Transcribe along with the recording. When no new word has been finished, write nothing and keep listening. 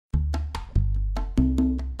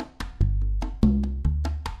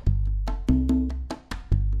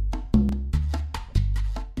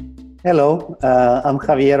Hello, I'm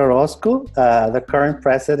Javier Orozco, the current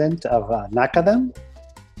president of NCADDHM,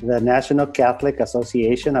 the National Catholic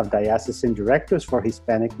Association of Diocesan Directors for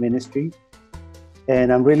Hispanic Ministry.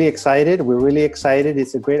 And I'm really excited. We're really excited.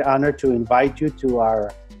 It's a great honor to invite you to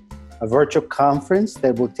our virtual conference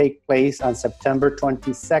that will take place on September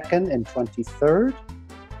 22nd and 23rd.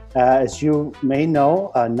 As you may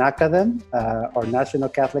know, NCADDHM, or National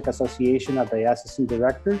Catholic Association of Diocesan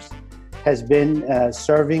Directors, has been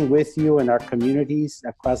serving with you in our communities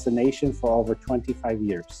across the nation for over 25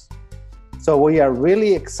 years. So we are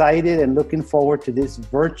really excited and looking forward to this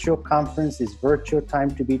virtual conference, this virtual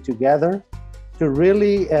time to be together, to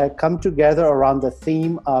really come together around the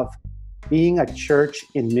theme of being a church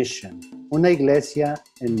in mission, una iglesia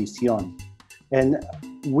en misión. And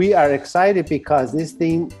we are excited because this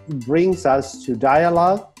theme brings us to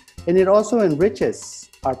dialogue, and it also enriches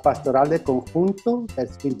our Pastoral de Conjunto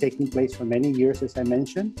that's been taking place for many years, as I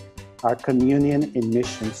mentioned, our communion in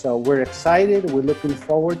mission. So we're excited, we're looking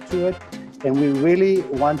forward to it, and we really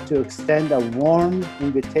want to extend a warm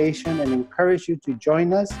invitation and encourage you to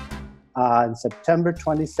join us on September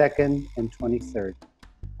 22nd and 23rd.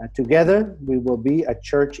 Together, we will be a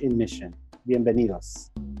church in mission.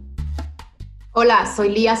 Bienvenidos. Hola, soy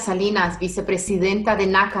Lía Salinas, vicepresidenta de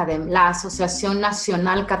NCADDHM, la Asociación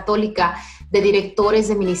Nacional Católica de Directores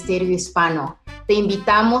de Ministerio Hispano. Te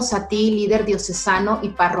invitamos a ti, líder diocesano y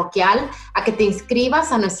parroquial, a que te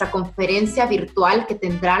inscribas a nuestra conferencia virtual que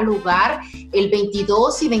tendrá lugar el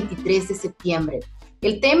 22 y 23 de septiembre.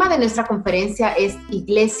 El tema de nuestra conferencia es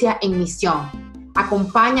Iglesia en Misión.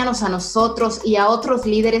 Acompáñanos a nosotros y a otros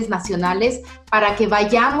líderes nacionales para que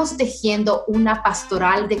vayamos tejiendo una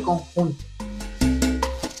pastoral de conjunto.